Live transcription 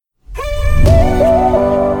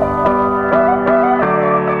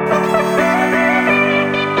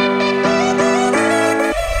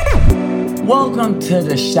Welcome to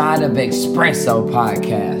the Shot of Espresso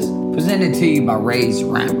podcast, presented to you by Ray's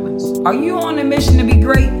Ramblings. Are you on a mission to be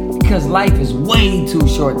great? Because life is way too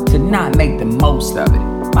short to not make the most of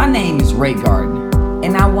it. My name is Ray Gardner,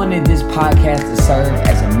 and I wanted this podcast to serve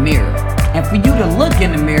as a mirror, and for you to look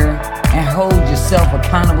in the mirror and hold yourself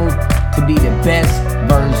accountable to be the best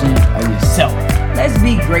version of yourself. Let's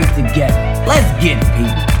be great together. Let's get it,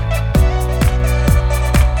 people.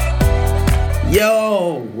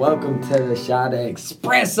 Yo, welcome to the Shot of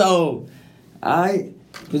Espresso. Alright,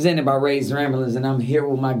 presented by Ray's Ramblings, and I'm here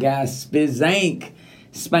with my guy Spank.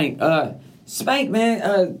 Spank,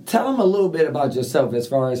 man, tell them a little bit about yourself as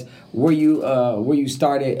far as where you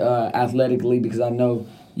started athletically, because I know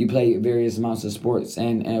you played various amounts of sports,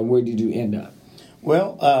 and where did you end up?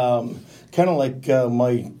 Well, kind of like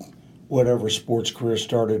my whatever sports career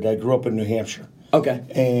started, I grew up in New Hampshire. Okay.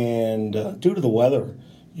 And due to the weather,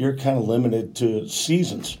 you're kind of limited to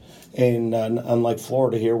seasons. And unlike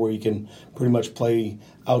Florida here, where you can pretty much play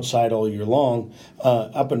outside all year long,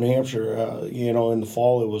 up in New Hampshire, in the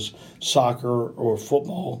fall it was soccer or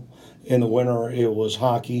football. In the winter it was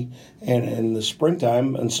hockey. And in the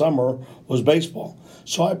springtime and summer was baseball.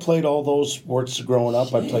 So I played all those sports growing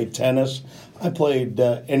up. I played tennis. I played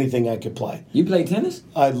anything I could play. You played tennis?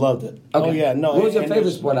 I loved it. Okay. Oh, yeah. No. What was your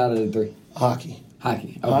favorite sport out of the three? Hockey.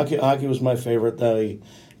 Hockey. Okay. Hockey was my favorite. I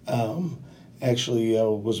actually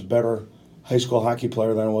was a better high school hockey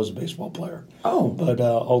player than I was a baseball player. Oh. But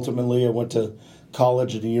ultimately I went to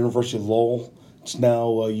college at the University of Lowell. It's now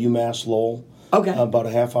UMass Lowell. Okay. About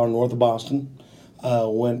a half hour north of Boston.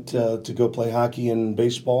 Went to go play hockey and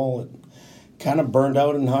baseball. Kind of burned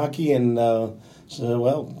out in hockey and said,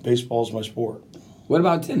 well, baseball's my sport. What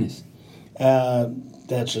about tennis?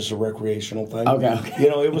 That's just a recreational thing. Okay.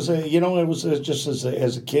 It was just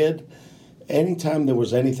as a kid, anytime there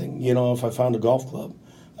was anything, if I found a golf club,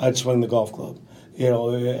 I'd swing the golf club.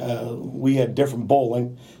 We had different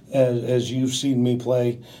bowling, as you've seen me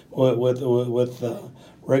play with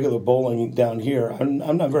regular bowling down here.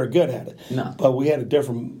 I'm not very good at it. No. But we had a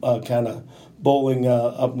different kind of bowling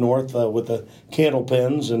up north with the candle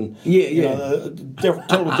pins and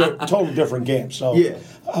total different games. So yeah.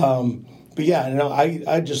 But yeah,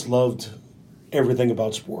 I just loved everything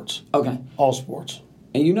about sports. Okay. All sports.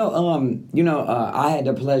 And I had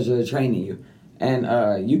the pleasure of training you,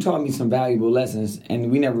 and you taught me some valuable lessons,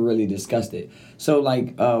 and we never really discussed it. So,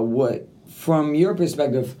 from your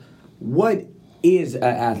perspective, what is an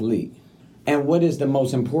athlete, and what is the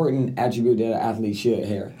most important attribute that an athlete should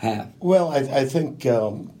have? Well, I think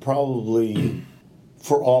probably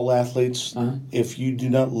for all athletes, if you do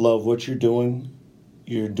not love what you're doing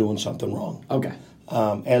something wrong. Okay.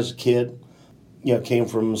 As a kid, came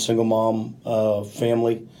from a single mom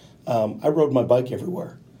family. I rode my bike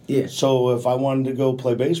everywhere. Yeah. So if I wanted to go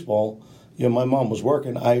play baseball, my mom was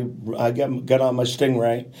working. I got on my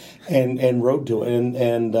Stingray and rode to it,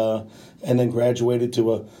 and then graduated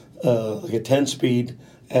to a 10-speed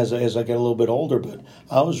as I got a little bit older. But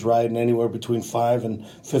I was riding anywhere between 5 and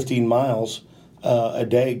 15 miles a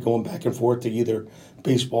day, going back and forth to either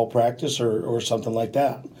baseball practice or something like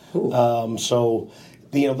that. So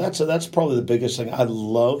that's probably the biggest thing. I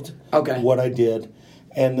loved what I did.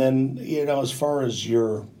 And then, as far as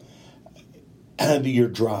your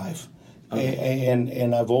drive,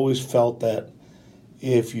 and I've always felt that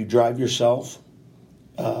if you drive yourself,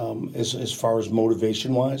 as far as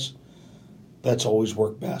motivation-wise, that's always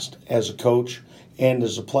worked best. As a coach and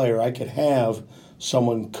as a player, I could have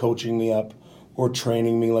someone coaching me up or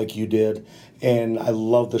training me like you did, and I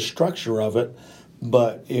love the structure of it,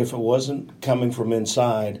 but if it wasn't coming from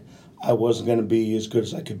inside, I wasn't going to be as good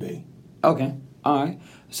as I could be. Okay. All right.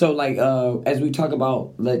 So, as we talk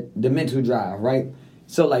about the mental drive, right?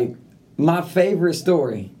 So, my favorite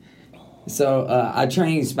story. So, I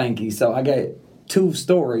trained Spanky. So, I got 2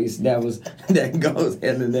 stories that goes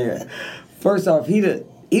hand in there. First off, he the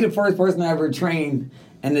first person I ever trained,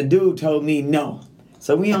 and the dude told me no.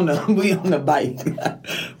 So we on the bike.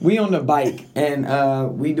 We on the bike,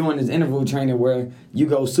 and we doing this interval training where you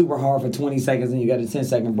go super hard for 20 seconds and you got a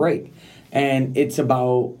 10-second break. And it's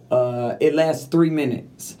about, it lasts 3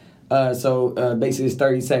 minutes. So basically it's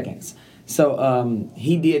 30 seconds. So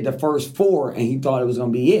he did the first 4 and he thought it was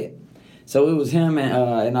going to be it. So it was him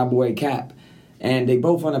and our boy Cap. And they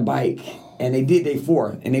both on a bike and they did their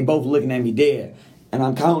 4 and they both looking at me dead. And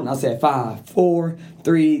I'm counting. I said 5, 4,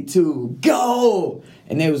 3, 2, go!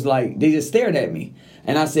 And they just stared at me.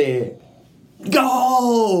 And I said,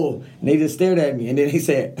 go! And they just stared at me. And then he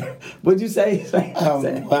said, what'd you say?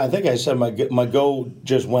 I think I said my go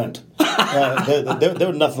just went. There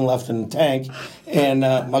was nothing left in the tank. And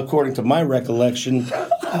according to my recollection,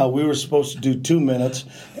 we were supposed to do 2 minutes,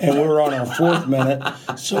 and we were on our 4th minute,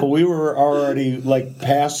 so we were already like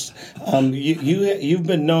past. You've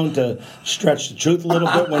been known to stretch the truth a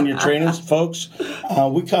little bit when you're training folks.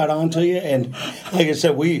 We caught on to you, and like I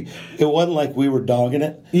said, it wasn't like we were dogging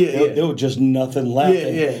it. There was just nothing left.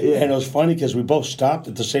 And it was funny because we both stopped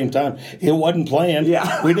at the same time. It wasn't planned.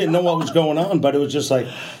 Yeah. We didn't know what was going on, but it was just like,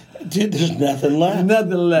 dude, there's nothing left.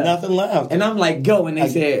 Nothing left. And I'm like, go. And they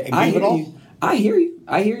said, I hear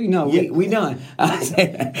you. No, we done. I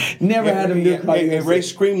said, never had them do it. Ray,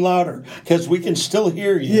 scream louder because we can still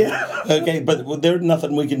hear you. Yeah. Okay, but there's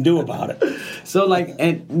nothing we can do about it. So, like,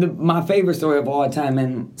 my favorite story of all time,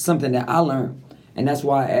 and something that I learned, and that's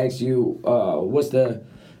why I asked you, what's the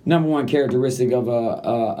number one characteristic of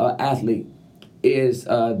a athlete is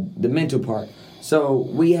the mental part. So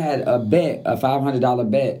we had a bet, a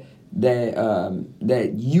 $500 bet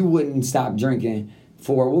that you wouldn't stop drinking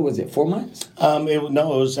for, what was it, 4 months? It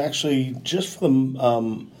was actually just for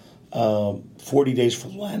the 40 days for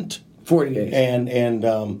Lent. 40 days. And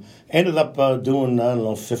ended up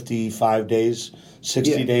doing, 55 days,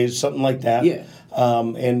 60 days, something like that. Yeah.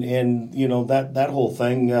 And you know, that whole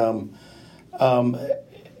thing,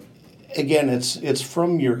 again, it's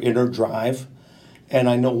from your inner drive. And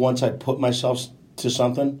I know once I put myself to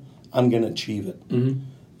something, I'm going to achieve it. Mm-hmm.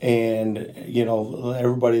 And, you know,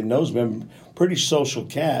 everybody knows me. I'm a pretty social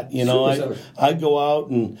cat. You know, I go out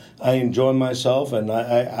and I enjoy myself, and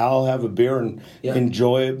I'll have a beer and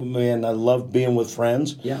enjoy it. Man, I love being with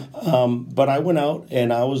friends. Yeah. But I went out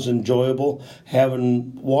and I was enjoyable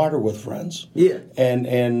having water with friends. Yeah. And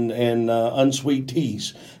unsweet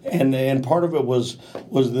teas. And part of it was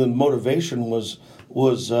the motivation was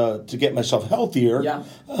to get myself healthier. Yeah.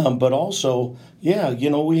 But also, you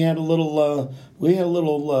know, we had a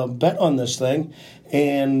little bet on this thing,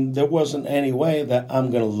 and there wasn't any way that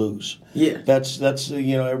I'm going to lose. Yeah. That's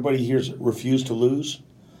you know, everybody hears refuse to lose.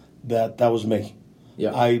 That was me.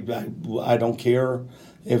 Yeah. I don't care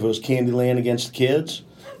if it was Candyland against the kids.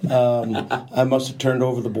 I must have turned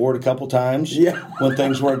over the board a couple times when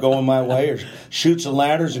things weren't going my way, or shoots and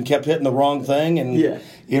ladders and kept hitting the wrong thing, and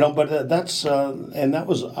you know. But that's and I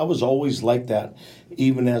was always like that,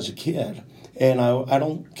 even as a kid. And I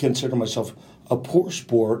don't consider myself a poor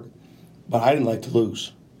sport, but I didn't like to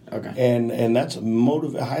lose. Okay. And that's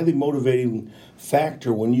a highly motivating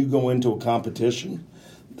factor when you go into a competition,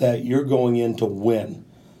 that you're going in to win,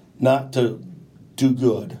 not to do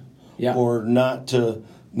good, or not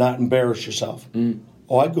embarrass yourself.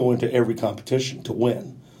 I go into every competition to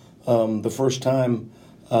win. The first time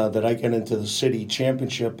that I got into the city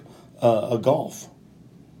championship of golf,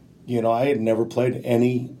 you know, I had never played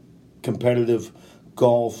any competitive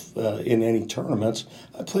golf in any tournaments.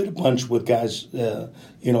 I played a bunch with guys,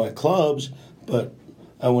 you know, at clubs, but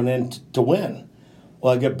I went in to win.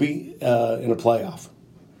 Well, I got beat in a playoff,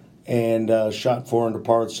 and shot 4 under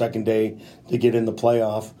par the second day to get in the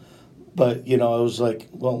playoff. But, you know, I was like,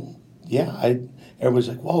 well, everybody's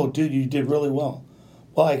like, whoa, dude, you did really well.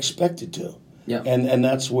 Well, I expected to. Yeah. And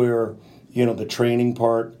that's where, you know, the training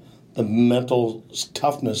part, the mental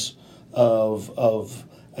toughness of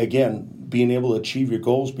again, being able to achieve your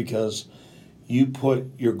goals, because you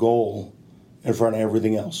put your goal in front of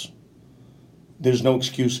everything else. There's no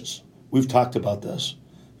excuses. We've talked about this.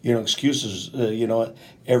 You know, excuses, you know,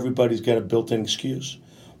 everybody's got a built-in excuse.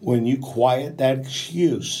 When you quiet that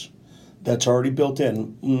excuse that's already built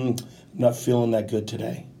in, not feeling that good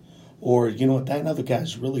today. Or, you know what, that other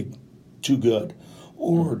guy's really too good.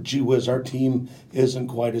 Or, gee whiz, our team isn't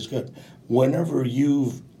quite as good. Whenever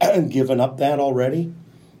you've given up that already,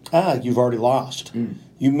 you've already lost.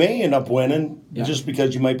 You may end up winning just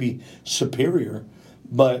because you might be superior.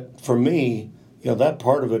 But for me, you know, that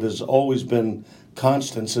part of it has always been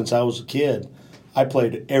constant since I was a kid. I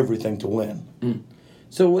played everything to win.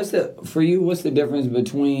 So what's the difference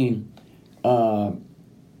between,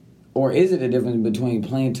 or is it a difference between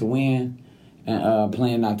playing to win and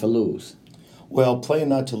playing not to lose? Well, playing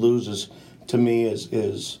not to lose to me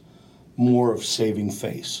is more of saving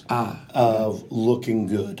face, of looking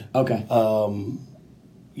good. Okay.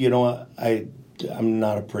 You know, I'm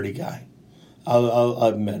not a pretty guy. I'll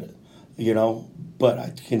admit it. You know, but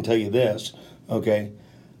I can tell you this, okay?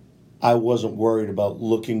 I wasn't worried about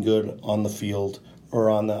looking good on the field or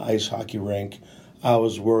on the ice hockey rink. I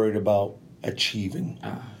was worried about achieving.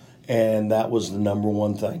 And that was the number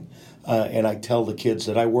one thing. And I tell the kids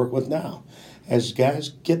that I work with now, as guys,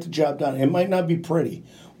 get the job done. It might not be pretty.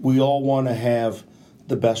 We all want to have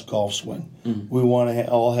the best golf swing. We want to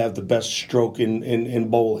all have the best stroke in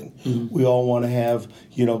bowling. We all want to have,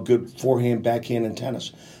 you know, good forehand, backhand in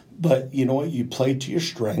tennis. But you know what? You play to your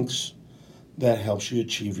strengths. That helps you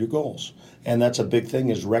achieve your goals. And that's a big thing,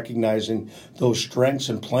 is recognizing those strengths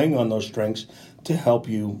and playing on those strengths to help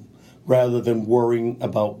you rather than worrying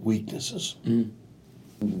about weaknesses.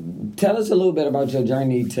 Tell us a little bit about your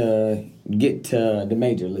journey to get to the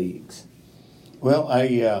major leagues. Well,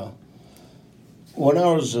 when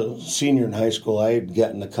I was a senior in high school, I had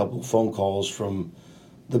gotten a couple of phone calls from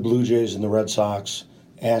the Blue Jays and the Red Sox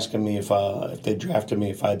asking me if they drafted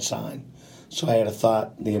me, if I'd sign. So I had a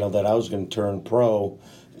thought, that I was going to turn pro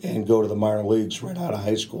and go to the minor leagues right out of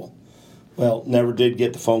high school. Well, never did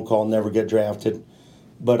get the phone call, never get drafted.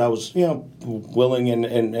 But I was, willing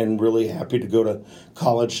and really happy to go to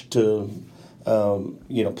college to,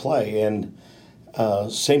 play. And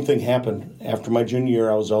same thing happened. After my junior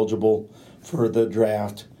year, I was eligible for the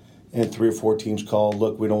draft, and 3 or 4 teams called,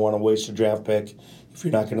 look, we don't want to waste a draft pick if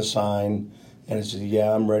you're not going to sign. And I said,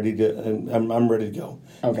 yeah, I'm ready to go.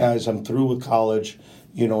 Okay. Guys, I'm through with college.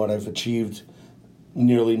 You know what? I've achieved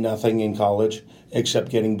nearly nothing in college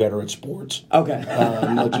except getting better at sports. Okay.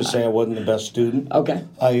 Let's just say I wasn't the best student. Okay.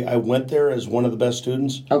 I went there as one of the best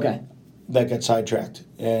students. Okay. That got sidetracked.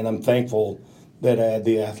 And I'm thankful that I had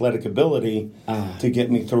the athletic ability to get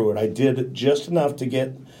me through it. I did just enough to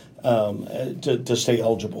get to stay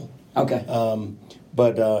eligible. Okay.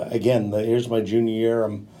 But again, here's my junior year.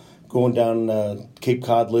 I'm going down Cape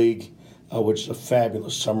Cod League, which is a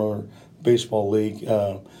fabulous summer baseball league,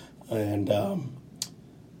 and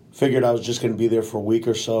figured I was just going to be there for a week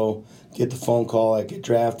or so, get the phone call, I get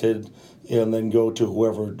drafted, and then go to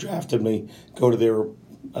whoever drafted me, go to their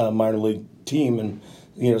minor league team, and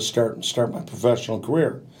start my professional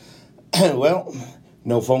career. Well,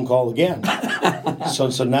 no phone call again. so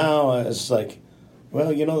now it's like,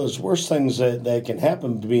 well, there's worse things that can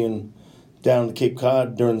happen to being down to Cape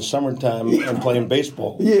Cod during the summertime and playing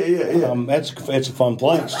baseball. Yeah. It's a fun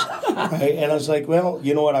place, right? And I was like, well,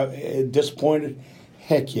 you know what? I disappointed.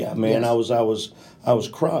 Heck yeah, man! Yes. I was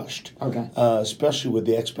crushed. Okay. Especially with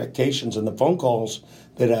the expectations and the phone calls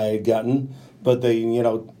that I had gotten, but they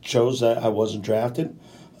chose that I wasn't drafted.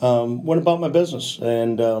 Went about my business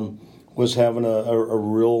and was having a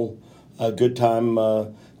real good time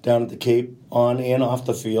down at the Cape, on and off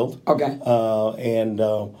the field. Okay. And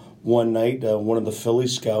one night, one of the Philly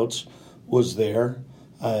scouts was there.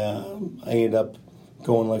 I ended up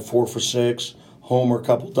going like 4 for 6, homer, a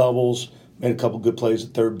couple doubles, made a couple good plays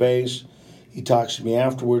at third base. He talks to me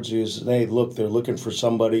afterwards. He says, hey, look, they're looking for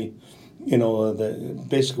somebody,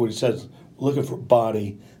 basically what he says, we're looking for a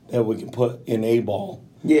body that we can put in A ball.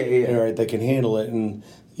 Yeah. Right, they can handle it, and,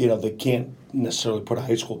 they can't necessarily put a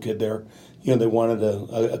high school kid there. They wanted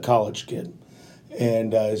a college kid.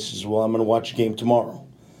 And he says, well, I'm going to watch a game tomorrow.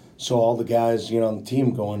 So all the guys, on the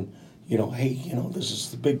team going, hey, this is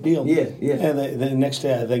the big deal. Yeah. And the next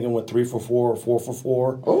day, I think I went 3 for 4 or 4 for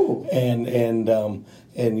 4. Oh. And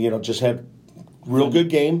just had real good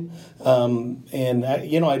game. And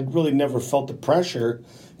I really never felt the pressure,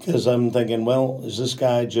 because I'm thinking, well, is this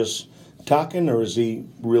guy just talking, or is he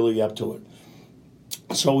really up to it?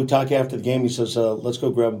 So we talk after the game. He says, let's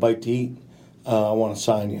go grab a bite to eat. I want to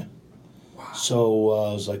sign you. Wow. So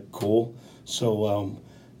I was like, cool. So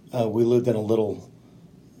we lived in a little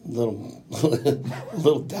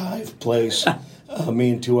dive place,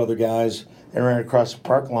 me and 2 other guys, and right across the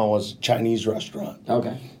parking lot was a Chinese restaurant.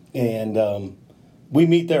 Okay. And we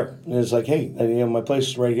meet there. And it's like, hey, my place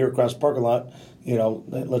is right here across the parking lot.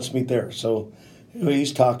 Let's meet there. So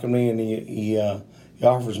he's talking to me, and he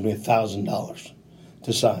offers me $1,000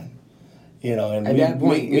 to sign. And at that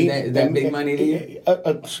point, is that big money to you?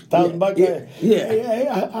 $1,000?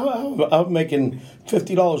 Yeah. I'm making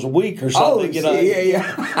 $50 a week or something.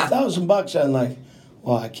 Yeah. $1,000. I'm like,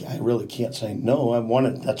 well, I really can't say no.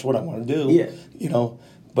 That's what I want to do. Yeah.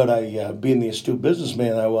 But I, being the astute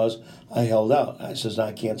businessman I was, I held out. I says, no,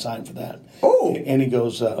 I can't sign for that. Oh. And he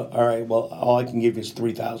goes, all right, well, all I can give you is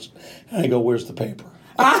 $3,000. And I go, where's the paper?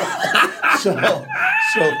 So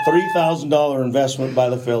 $3,000 investment by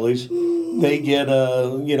the Phillies. They get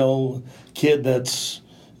a kid that's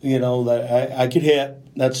that I could hit.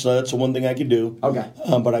 That's the one thing I could do. Okay.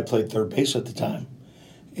 But I played third base at the time,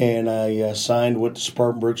 and I signed with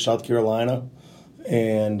Spartanburg, South Carolina,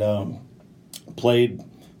 and played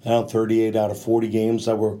 38 out of 40 games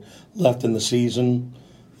that were left in the season.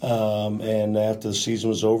 And after the season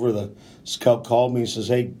was over, the scout called me and says,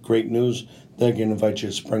 "Hey, great news! They're going to invite you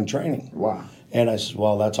to spring training." Wow. And I said,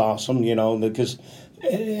 well, that's awesome, because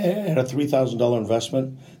at a $3,000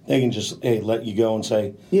 investment, they can just let you go and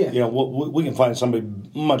say, we can find somebody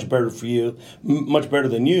much better for you, much better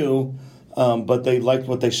than you, but they liked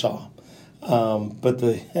what they saw. But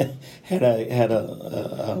the had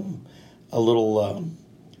a little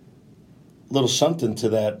something to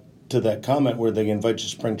that comment where they invite you to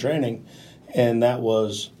spring training, and that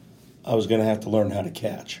was I was going to have to learn how to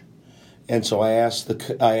catch. And so I asked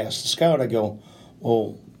the scout. I go,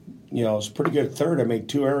 well, I was pretty good at third. I made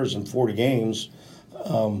 2 errors in 40 games.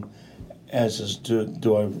 Do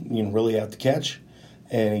I really have to catch?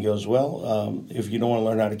 And he goes, well, if you don't want to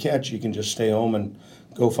learn how to catch, you can just stay home and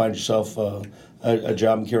go find yourself a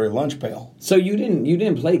job and carry a lunch pail. So you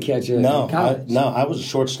didn't play catcher in college? I was a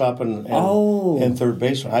shortstop and third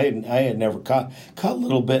baseman. I had never caught a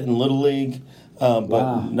little bit in Little League,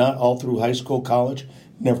 but not all through high school, college.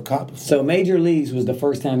 Never caught before. So major leagues was the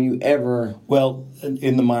first time you ever... Well,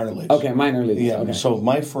 in the minor leagues. Okay, minor leagues. Yeah, okay. So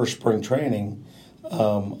my first spring training,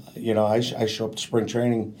 I show up to spring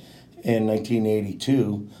training in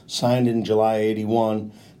 1982, signed in July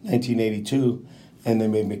 81, 1982, and they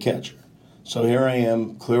made me catcher. So here I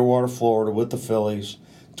am, Clearwater, Florida, with the Phillies,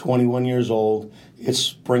 21 years old. It's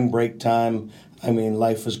spring break time. I mean,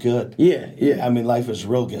 life is good. Yeah. I mean, life is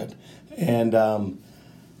real good. And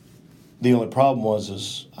the only problem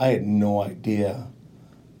was I had no idea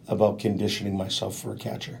about conditioning myself for a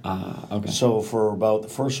catcher. Okay. So for about the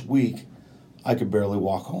first week, I could barely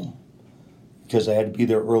walk home because I had to be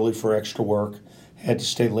there early for extra work, had to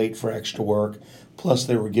stay late for extra work. Plus,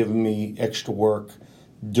 they were giving me extra work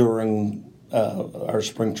during our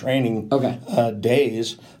spring training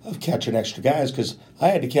days of catching extra guys because I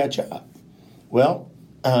had to catch up. Well,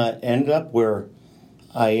 ended up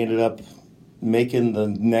making the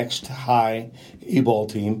next high A-ball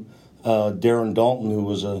team. Darren Dalton, who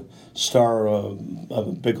was a star, a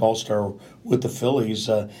big all-star with the Phillies,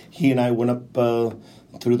 he and I went up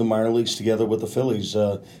through the minor leagues together with the Phillies.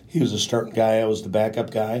 He was a starting guy, I was the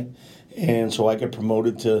backup guy, and so I got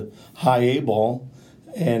promoted to high A-ball,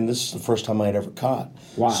 and this is the first time I had ever caught.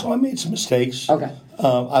 Wow. So I made some mistakes. Okay.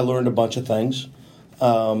 I learned a bunch of things,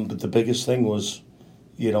 but the biggest thing was,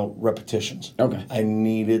 repetitions. Okay. I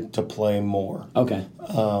needed to play more. Okay.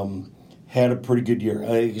 Had a pretty good year.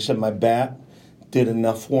 Like I said, my bat did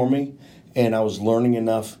enough for me, and I was learning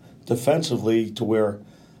enough defensively to where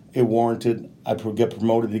it warranted I get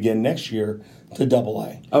promoted again next year to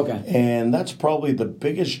Double-A. Okay. And that's probably the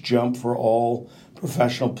biggest jump for all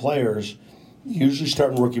professional players. Usually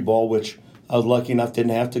starting rookie ball, which I was lucky enough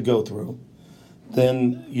didn't have to go through.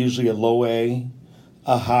 Then usually a low A,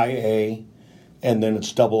 a high A, and then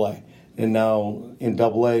it's Double-A. And now in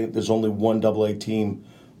Double-A, there's only one Double-A team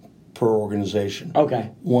per organization.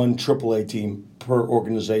 Okay. One Triple-A team per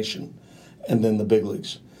organization, and then the big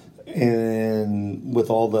leagues. And with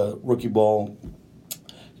all the rookie ball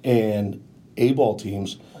and A-ball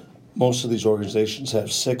teams, most of these organizations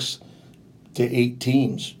have 6 to 8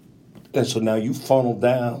 teams. And so now you funnel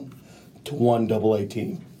down to one Double-A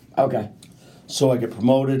team. Okay. So I get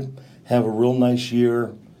promoted, have a real nice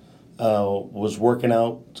year, was working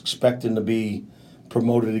out, expecting to be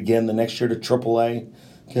promoted again the next year to Triple-A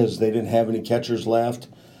because they didn't have any catchers left.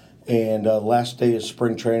 And last day of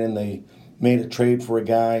spring training, they made a trade for a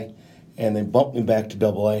guy, and they bumped me back to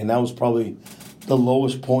Double-A. And that was probably the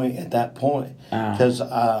lowest point at that point because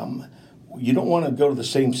you don't want to go to the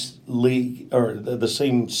same league or the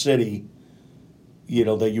same city,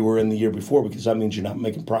 that you were in the year before because that means you're not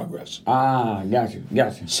making progress.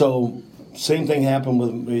 Gotcha. So same thing happened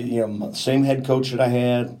with same head coach that I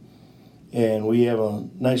had, and we have a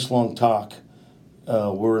nice long talk.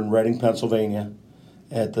 We're in Reading, Pennsylvania,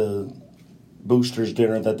 at the boosters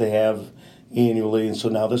dinner that they have annually, and so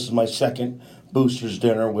now this is my second boosters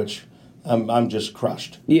dinner, which I'm just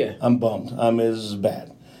crushed. Yeah, I'm bummed. This is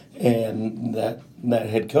bad, and that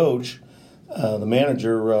head coach, the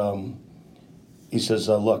manager, he says,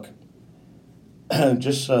 "Look,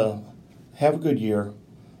 just have a good year.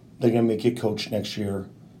 They're gonna make you coach next year.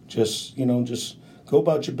 Just go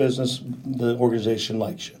about your business. The organization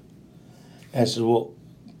likes you." And I said, "Well,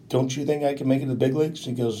 don't you think I can make it to the big leagues?"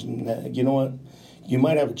 He goes, "Nah, you know what? You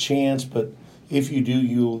might have a chance, but if you do,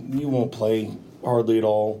 you won't play hardly at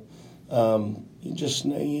all. You just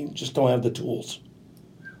don't have the tools."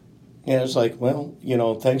 And it's like, well,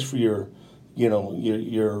 thanks for your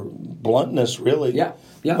bluntness, really. Yeah.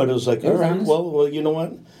 But it was like, all right, honest. well, you know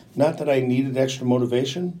what? Not that I needed extra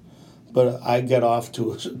motivation, but I got off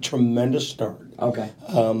to a tremendous start. Okay.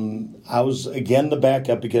 I was, again, the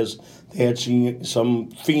backup because they had seen some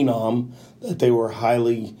phenom that they were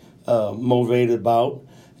highly motivated about.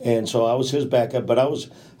 And so I was his backup, but I was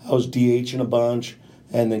DHing a bunch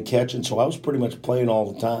and then catching. So I was pretty much playing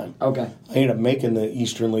all the time. Okay. I ended up making the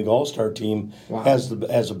Eastern League All-Star team as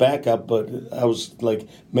a backup, but I was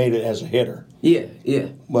made it as a hitter. Yeah.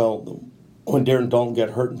 Well, when Darren Dalton got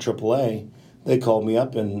hurt in AAA, they called me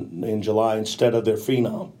up in July instead of their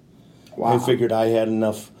phenom. Wow. They figured I had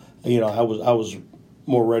enough. I was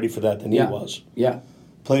more ready for that than he was. Yeah.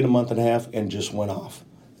 Played a month and a half and just went off.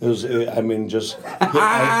 It was, just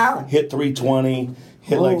hit 320,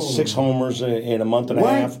 hit like 6 homers in a month and a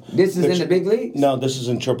half. This is in the big leagues? No, this is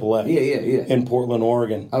in AAA. Yeah. In Portland,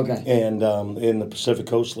 Oregon. Okay. And in the Pacific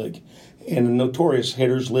Coast League. In the notorious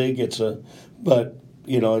hitters league, I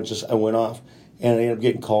went off. And I ended up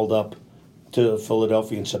getting called up to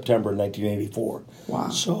Philadelphia in September 1984. Wow.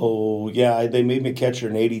 So, they made me catcher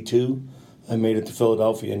in 82. I made it to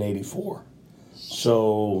Philadelphia in 84.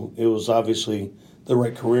 So it was obviously the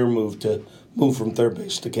right career move to move from third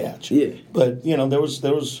base to catch. Yeah. But, there was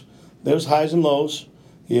highs and lows,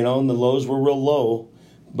 and the lows were real low.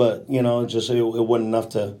 But, it wasn't enough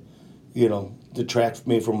to, detract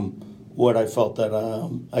me from what I felt that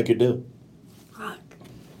I could do.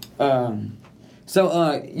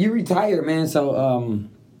 So you retired, man. So,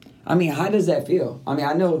 how does that feel?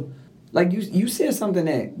 I know, like you said something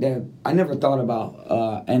that I never thought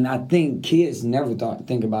about, and I think kids never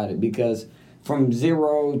think about it because from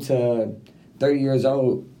 0 to 30 years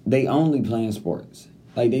old, they only playing sports.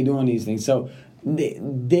 Like they doing these things. So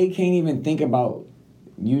they can't even think about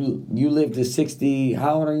you live to 60.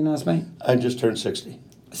 How old are you now, Spain? I just turned 60.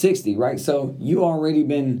 60, right? So you already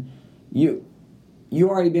been playing. You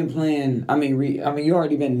already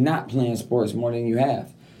been not playing sports more than you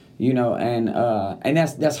have, and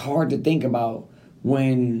that's hard to think about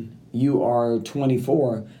when you are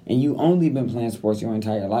 24 and you only been playing sports your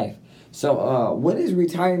entire life. So, what is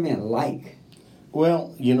retirement like?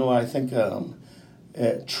 Well, I think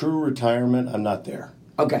at true retirement, I'm not there.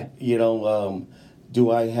 Okay.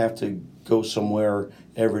 Do I have to go somewhere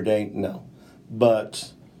every day? No,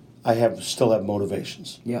 but I still have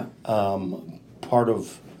motivations. Yeah. Part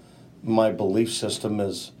of my belief system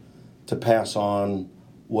is to pass on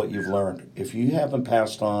what you've learned. If you haven't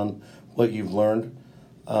passed on what you've learned,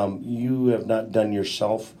 you have not done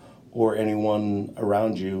yourself or anyone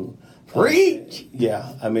around you. Preach!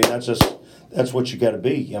 That's what you got to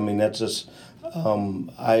be. That's just,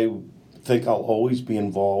 I think I'll always be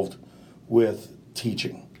involved with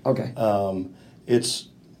teaching. Okay.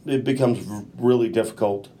 It becomes really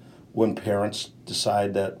difficult when parents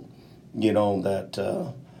decide that, they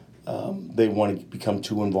want to become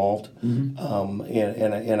too involved. Mm-hmm.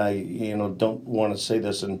 And I don't want to say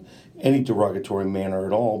this in any derogatory manner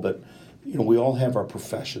at all, but we all have our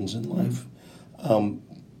professions in life. Mm-hmm.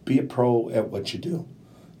 Be a pro at what you do.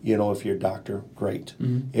 If you're a doctor, great.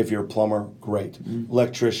 Mm-hmm. If you're a plumber, great. Mm-hmm.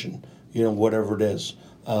 Electrician, whatever it is.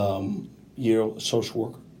 Social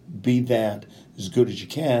worker. Be that as good as you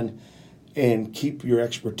can and keep your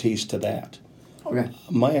expertise to that. Okay.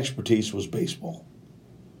 My expertise was baseball.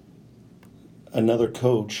 Another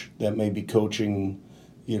coach that may be coaching,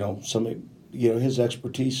 somebody, his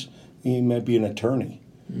expertise, he might be an attorney.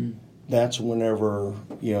 Mm. That's whenever,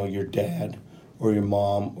 your dad or your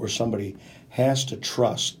mom or somebody has to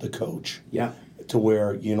trust the coach. Yeah. To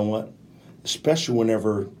where, especially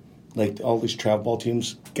whenever, like all these travel ball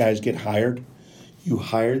teams, guys get hired. You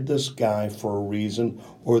hired this guy for a reason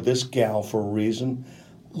or this gal for a reason.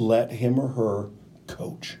 Let him or her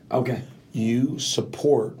coach. Okay. You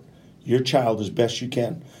support your child as best you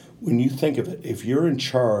can. When you think of it, if you're in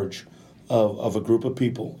charge of a group of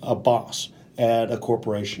people, a boss at a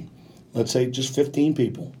corporation, let's say just 15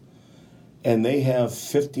 people, and they have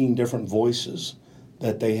 15 different voices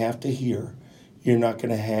that they have to hear, you're not going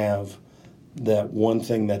to have that one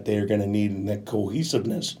thing that they're going to need, and that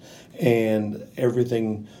cohesiveness and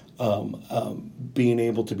everything being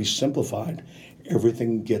able to be simplified.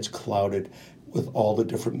 Everything gets clouded with all the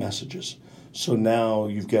different messages. So now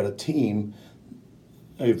you've got a team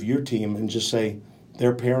of your team, and just say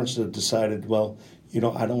their parents have decided, well,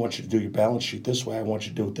 I don't want you to do your balance sheet this way. I want you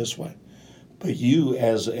to do it this way. But you,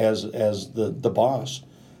 as the boss,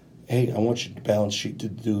 hey, I want your balance sheet to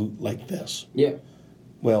do like this. Yeah.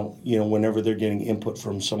 Well, whenever they're getting input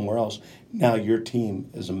from somewhere else, now your team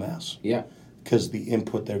is a mess. Yeah. Because the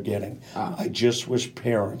input they're getting. I just wish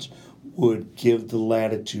parents would give the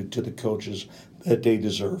latitude to the coaches that they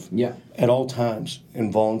deserve. Yeah. At all times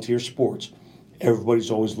in volunteer sports,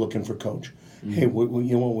 everybody's always looking for coach. Mm-hmm. Hey,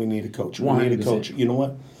 we need a coach. We 100%. need a coach. You know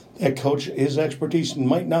what? That coach, his expertise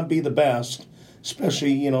might not be the best,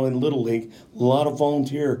 especially, in Little League. A lot of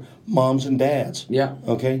volunteer moms and dads. Yeah.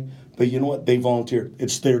 Okay? But you know what? They volunteered.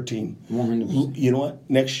 It's their team. 100%. You know what?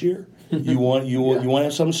 Next year, you want to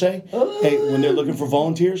have something to say? Hey, when they're looking for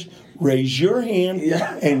volunteers, raise your hand,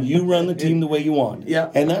 and you run the team the way you want.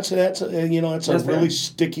 Yeah. And that's a really fair.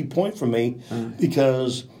 sticky point for me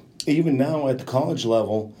because even now at the college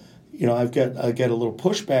level, I get a little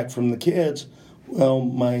pushback from the kids. Well,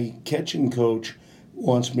 my catching coach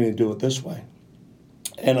wants me to do it this way.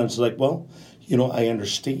 And I was like, well, I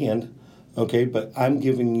understand, okay, but I'm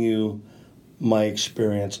giving you my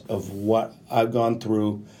experience of what I've gone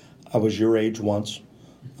through. I was your age once,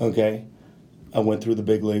 okay? I went through the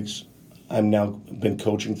big leagues. I've now been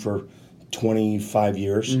coaching for 25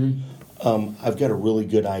 years. Mm-hmm. I've got a really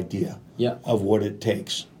good idea Yeah. of what it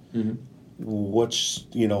takes. Mm-hmm. What's,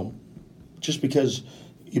 just because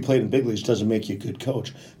you played in big leagues doesn't make you a good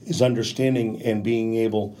coach. Is understanding and being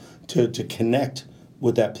able to connect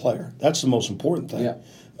with that player. That's the most important thing. Yeah.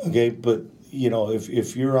 Okay, but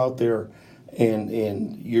if you're out there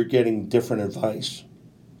and you're getting different advice,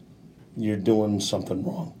 you're doing something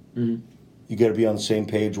wrong. Mm-hmm. You got to be on the same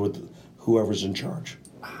page with whoever's in charge.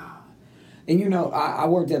 And I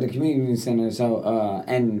worked at a community center, so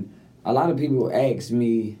and a lot of people ask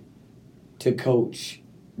me to coach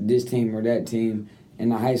this team or that team in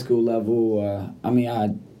the high school level,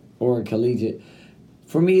 or collegiate.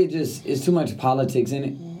 For me, it's too much politics in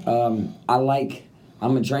it.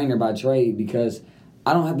 I'm a trainer by trade because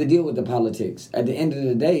I don't have to deal with the politics. At the end of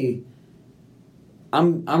the day,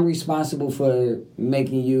 I'm responsible for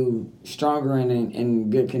making you stronger and in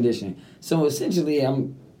good condition. So essentially,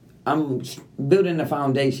 I'm building a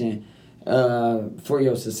foundation for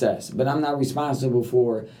your success. But I'm not responsible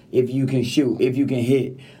for if you can shoot, if you can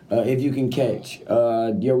hit, if you can catch,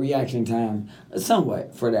 your reaction time,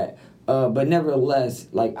 somewhat for that. But nevertheless,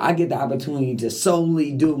 I get the opportunity to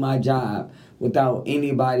solely do my job without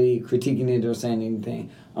anybody critiquing it or saying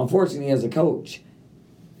anything. Unfortunately, as a coach,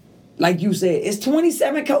 like you said, it's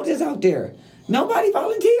 27 coaches out there. Nobody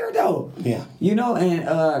volunteered though. Yeah.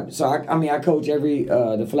 And so I coach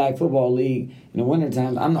the flag football league in the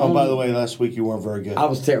wintertime. By the way, last week you weren't very good. I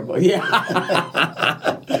was terrible.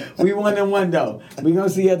 Yeah. We won and one though. We're gonna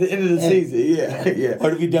see at the end of the season. Yeah.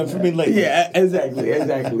 What have you done for me lately? Yeah,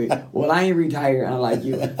 exactly. Well, I ain't retired, unlike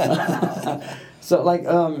you. So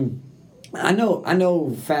I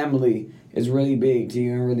know family is really big to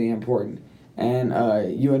you and really important. And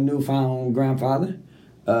you're a newfound grandfather.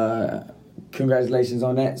 Congratulations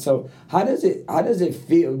on that. So how does it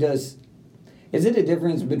feel? Is it a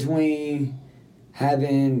difference between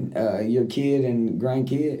having your kid and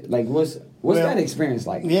grandkid? What's that experience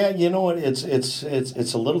like? Yeah, you know what? It's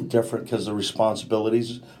a little different because the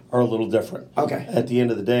responsibilities are a little different. Okay. At the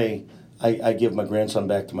end of the day, I give my grandson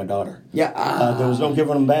back to my daughter. Yeah. There was no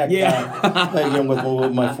giving him back. Yeah.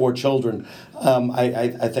 With my 4 children,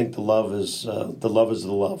 I think the love is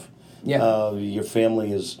the love. Yeah. Your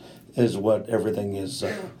family is what everything is.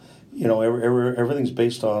 Everything's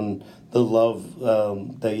based on the love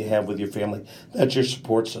that you have with your family. That's your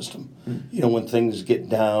support system. Mm. When things get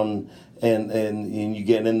down and you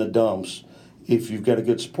get in the dumps, if you've got a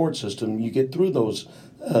good support system, you get through those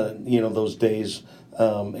those days,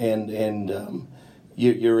 and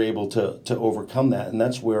you're able to overcome that. And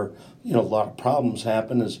that's where a lot of problems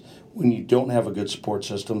happen is when you don't have a good support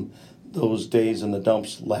system. Those days in the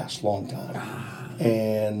dumps last a long time.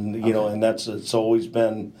 And and it's always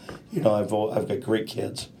been, I've got great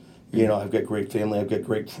kids, I've got great family, I've got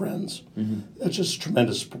great friends. Mm-hmm. That's just a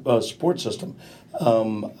tremendous support system.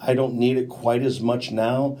 I don't need it quite as much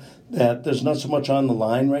now that there's not so much on the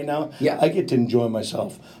line right now. Yeah. I get to enjoy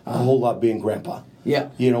myself a whole lot being grandpa. Yeah.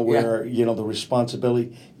 The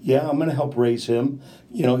responsibility. Yeah, I'm going to help raise him.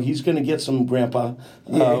 He's going to get some grandpa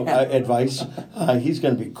advice. He's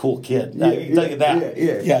going to be a cool kid. I can tell you that.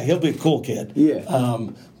 Yeah, he'll be a cool kid. Yeah.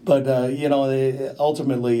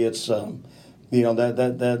 Ultimately, it's that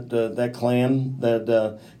clan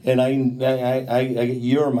and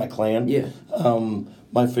you're my clan. Yeah.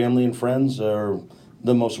 My family and friends are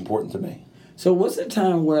the most important to me. So what's the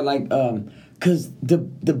time where because the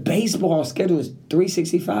baseball schedule is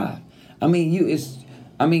 365.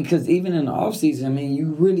 Because even in the off season,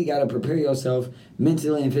 you really got to prepare yourself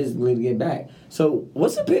mentally and physically to get back. So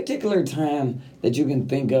what's a particular time that you can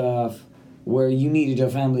think of where you needed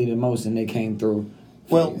your family the most and they came through?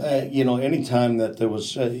 Well, any time that there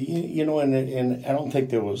was, and I don't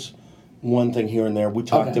think there was one thing here and there. We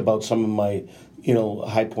talked about some of my,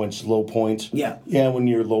 high points, low points. Yeah. Yeah, when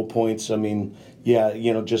you're low points,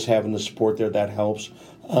 just having the support there, that helps.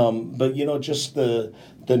 But, just the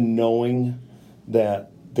knowing that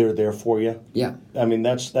they're there for you. Yeah.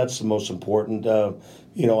 That's the most important. I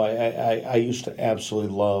used to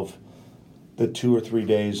absolutely love the 2 or 3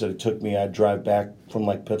 days that it took me. I'd drive back from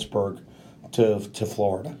Pittsburgh to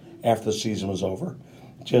Florida after the season was over.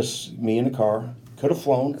 Just me in the car. Could have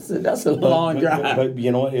flown. That's a long drive. But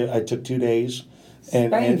you know what? I took 2 days.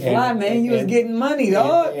 Spain fly, man. You was getting money,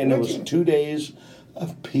 dog. And it was 2 days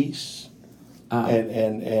of peace.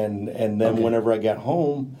 And then whenever I got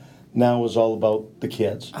home, now it was all about the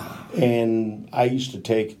kids. And I used to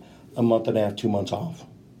take a month and a half, 2 months off.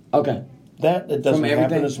 Okay. It doesn't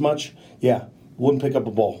happen as much. Yeah, wouldn't pick up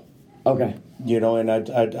a ball. Okay. And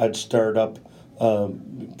I'd start up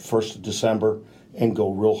 1st of December and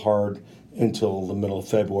go real hard until the middle of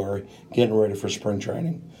February, getting ready for spring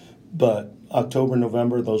training. But October,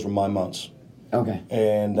 November, those were my months. Okay.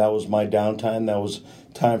 And that was my downtime. That was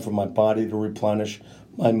time for my body to replenish,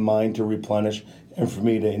 my mind to replenish, and for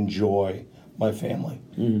me to enjoy my family.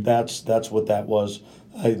 Mm-hmm. That's what that was.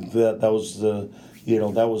 That was the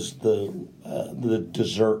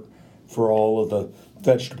dessert for all of the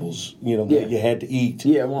vegetables that you had to eat.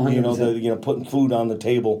 Yeah, 100%. Putting food on the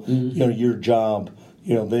table. Mm-hmm. Your job.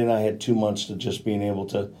 Then I had 2 months to just being able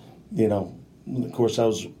to, of course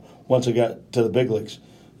once I got to the big leagues,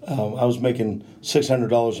 I was making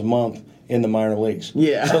 $600 a month in the minor leagues.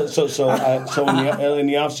 Yeah. So in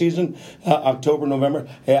the off season, October, November,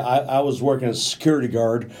 I was working as a security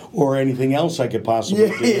guard or anything else I could possibly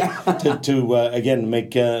do to again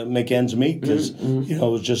make ends meet because it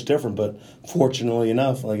was just different. But fortunately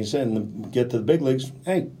enough, like I said, get to the big leagues,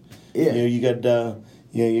 hey, you get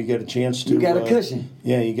a chance to. You got a cushion.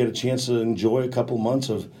 You get a chance to enjoy a couple months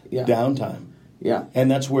of downtime. Yeah. And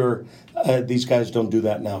that's where these guys don't do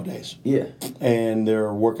that nowadays. Yeah. And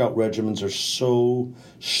their workout regimens are so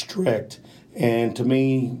strict. And to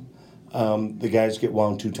me, the guys get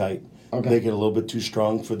wound too tight. Okay. They get a little bit too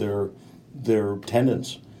strong for their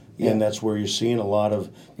tendons. Yeah. And that's where you're seeing a lot of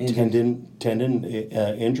tendon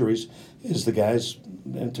injuries is the guys,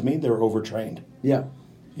 and to me, they're overtrained. Yeah.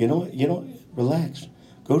 Relax.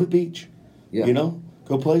 Go to the beach. Yeah.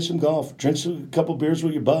 Go play some golf. Drink a couple beers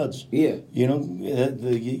with your buds. Yeah. You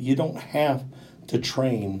don't have to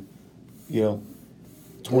train, 24/7,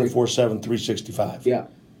 365. Yeah.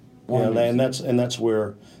 And that's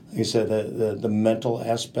where, like I said, the mental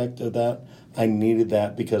aspect of that, I needed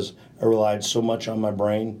that because I relied so much on my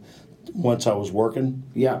brain once I was working.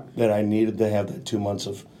 Yeah. That I needed to have that 2 months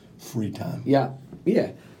of free time. Yeah.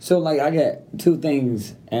 Yeah. So I got two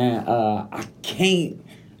things, and I can't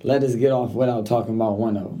let us get off without talking about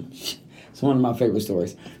one of them. It's one of my favorite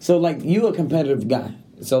stories. So, you a competitive guy.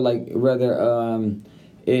 So, whether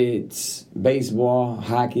it's baseball,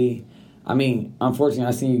 hockey. I mean, unfortunately,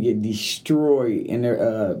 I seen you get destroyed in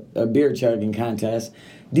a beer chugging contest.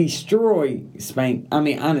 Destroyed, Spank. I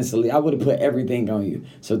mean, honestly, I would have put everything on you.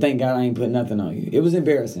 So, thank God I ain't put nothing on you. It was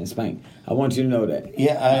embarrassing, Spank. I want you to know that.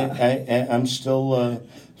 Yeah, I'm still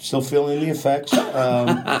feeling the effects.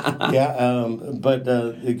 But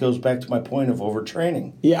it goes back to my point of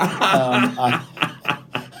overtraining. Yeah.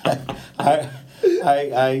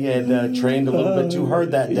 I had trained a little bit too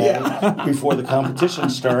hard that day before the competition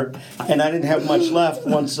start, and I didn't have much left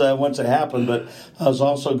once it happened. But I was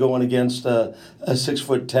also going against a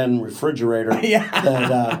 6'10" refrigerator.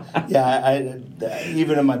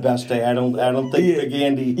 Even in my best day, I don't think Big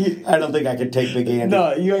Andy. I don't think I could take Big Andy.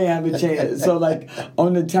 No, you ain't have a chance. So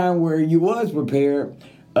on the time where you was prepared,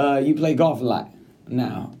 you play golf a lot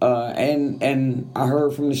now, and I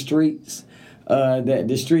heard from the streets. That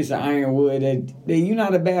the streets of Ironwood, that you're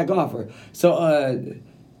not a bad golfer. So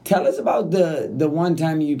tell us about the one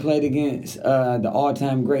time you played against the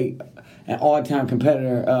all-time great and all-time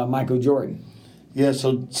competitor, Michael Jordan. Yeah,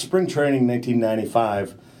 so spring training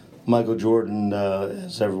 1995, Michael Jordan,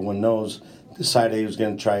 as everyone knows, decided he was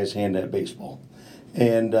going to try his hand at baseball.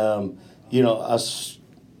 And, us,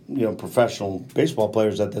 professional baseball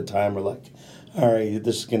players at the time were like, all right,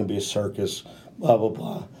 this is going to be a circus, blah, blah,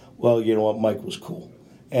 blah. Well, you know what? Mike was cool,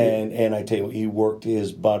 and I tell you, he worked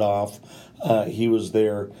his butt off. He was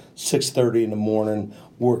there 6:30 in the morning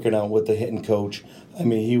working out with the hitting coach.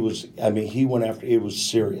 He went after. It was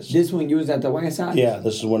serious. This when you was at the White Sox? Yeah,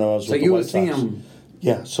 this is when I was. So with you the would see Sox. him.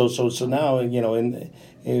 Yeah. So now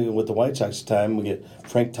with the White Sox time we get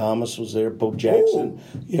Frank Thomas was there, Bo Jackson.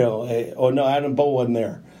 Ooh. Adam Bo wasn't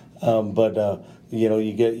there, but. You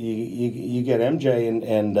get MJ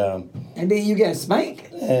and then you get Spank.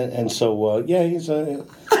 And so he's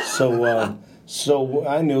so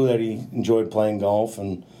I knew that he enjoyed playing golf,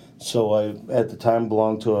 and so I at the time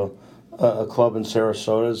belonged to a club in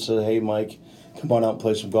Sarasota. Said, hey Mike, come on out and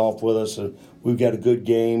play some golf with us. We've got a good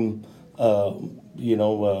game, out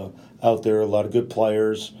there, a lot of good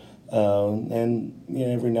players, and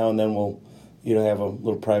every now and then we'll have a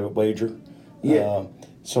little private wager. Yeah.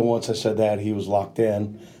 So once I said that, he was locked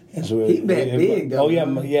in. And so he bet big, though. Oh,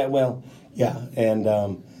 yeah,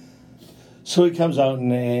 and so he comes out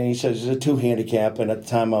and he says it's a 2 handicap, and at the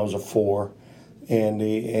time I was a 4.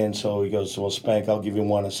 And so he goes, well, Spank, I'll give you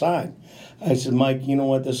one aside. I said, Mike, you know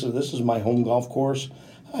what? This is my home golf course.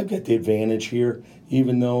 I've got the advantage here,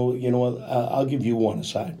 even though, you know what, I'll give you one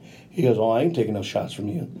aside. He goes, I ain't taking no shots from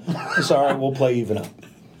you. I said, all right, we'll play even up.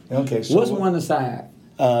 Okay. So what's one aside?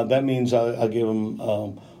 That means I'll give him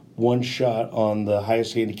one shot on the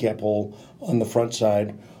highest handicap hole on the front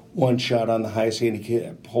side, one shot on the highest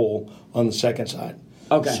handicap hole on the second side.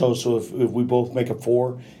 Okay. So if we both make a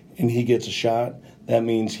 4 and he gets a shot, that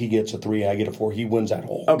means he gets a 3, I get a 4. He wins that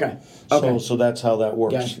hole. Okay. So that's how that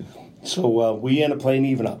works. Gotcha. So we end up playing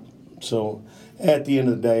even up. So at the end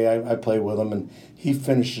of the day, I play with him, and he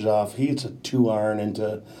finishes off. He hits a 2-iron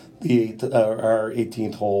into the our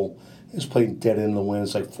 18th hole. He's playing dead in the wind.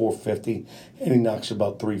 It's like 450, and he knocks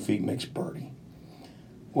about 3 feet, makes birdie.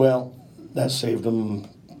 Well, that saved him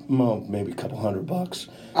maybe a couple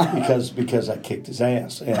 $100 because I kicked his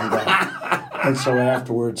ass, and so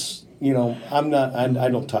afterwards, you know, I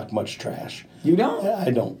don't talk much trash. You don't?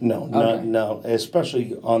 I don't. No, Okay. no.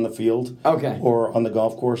 Especially on the field. Okay. Or on the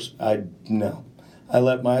golf course. I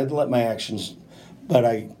let my actions, but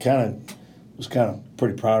I was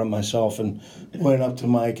pretty proud of myself and went up to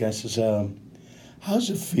Mike. I says, "How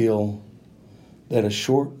does it feel that a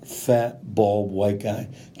short, fat, bald white guy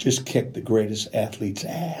just kicked the greatest athlete's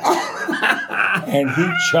ass?" And he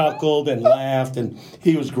chuckled and laughed, and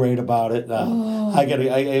he was great about it.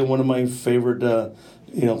 I one of my favorite.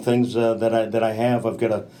 Things that I have. I've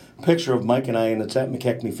got a picture of Mike and I, and it's at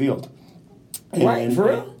McKechnie Field. Right, for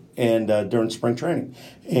real? And during spring training,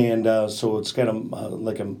 and so it's got a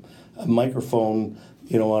microphone,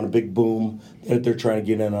 on a big boom that they're trying to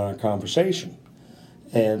get in on our conversation,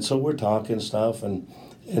 and so we're talking stuff, and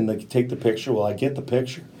they take the picture. Well, I get the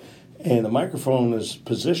picture, and the microphone is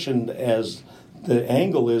positioned as the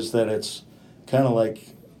angle is that it's kind of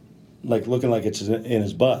like looking like it's in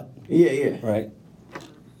his butt. Yeah. Right.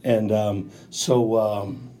 And so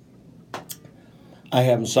I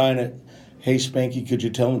have him sign it. Hey, Spanky, could you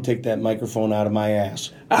tell him to take that microphone out of my ass?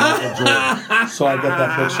 So I got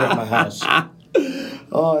that picture at my house.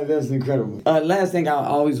 Oh, that's incredible. Last thing, I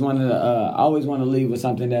always want to leave with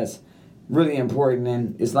something that's really important,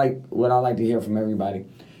 and it's like what I like to hear from everybody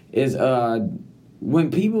is when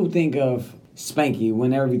people think of Spanky,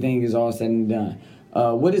 when everything is all said and done,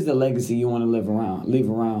 what is the legacy you want to leave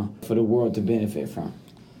around for the world to benefit from?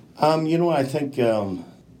 I think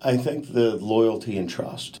the loyalty and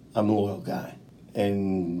trust. I'm a loyal guy,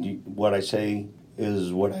 and what I say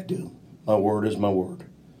is what I do. My word is my word,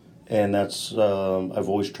 and that's I've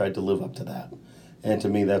always tried to live up to that. And to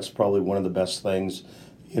me, that's probably one of the best things.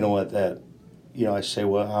 I say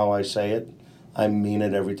how I say it. I mean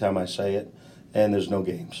it every time I say it, and there's no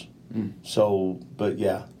games. So, but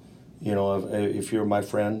yeah, if you're my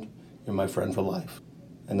friend, you're my friend for life,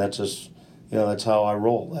 and that's just. That's how I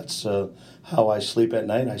roll. That's how I sleep at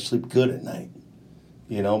night. I sleep good at night,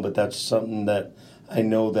 but that's something that I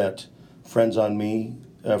know that friends of mine,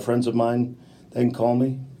 they can call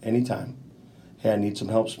me anytime. Hey, I need some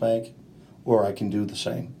help, Spank, or I can do the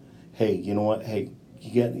same. Hey, you know what? Hey,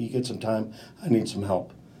 you get some time. I need some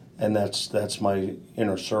help, and that's my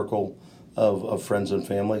inner circle of friends and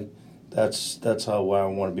family. That's how I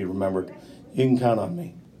want to be remembered. You can count on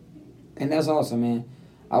me. And that's awesome, man.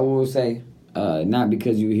 I will say. Not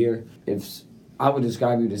because you're here. I would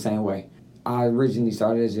describe you the same way. I originally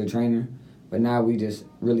started as your trainer, but now we just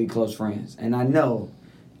really close friends. And I know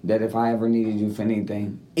that if I ever needed you for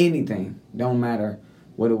anything, don't matter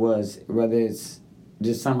what it was, whether it's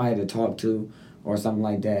just somebody to talk to or something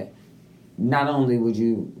like that, not only would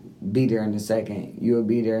you be there in a second, you'll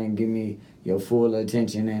be there and give me your full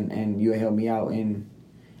attention and you'll help me out. And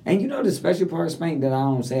the special part of Spank that I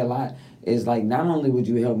don't say a lot is not only would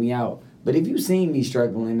you help me out, but if you seen me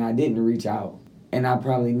struggling and I didn't reach out and I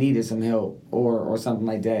probably needed some help or something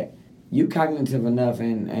like that, you cognitive enough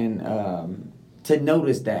and to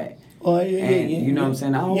notice that. Well, you know what I'm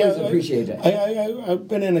saying? I always appreciate that. I've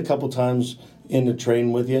been in a couple times in the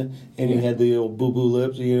train with you, and you had the old boo-boo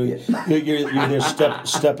lips. You're there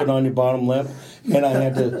stepping on your bottom lip, and I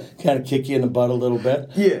had to kind of kick you in the butt a little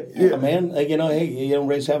bit. Yeah, man. Hey,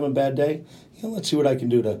 Ray's having a bad day. Let's see what I can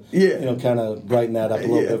do to, kind of brighten that up a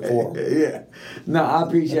little bit for him. Yeah. No, I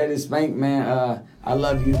appreciate it, Spank, man. I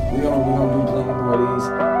love you. We're gonna do plenty more of these.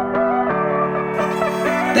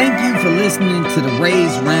 Thank you for listening to the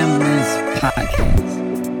Rays Ramblings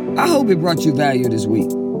podcast. I hope it brought you value this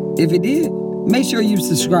week. If it did, make sure you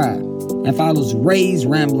subscribe and follow Rays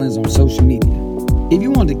Ramblings on social media. If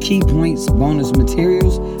you want the key points, bonus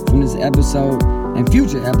materials from this episode and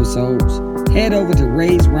future episodes, head over to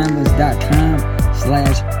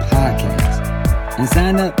raysramblings.com/podcast. and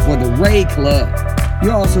sign up for the Raid Club.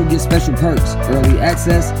 You also get special perks, early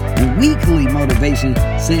access, and weekly motivation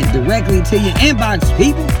sent directly to your inbox,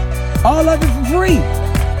 people. All of it for free.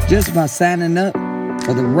 Just by signing up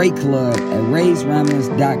for the Raid Club at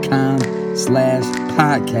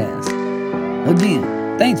RaisRamblers.com/podcast. Again,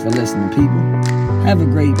 thanks for listening, people. Have a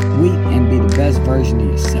great week and be the best version of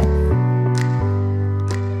yourself.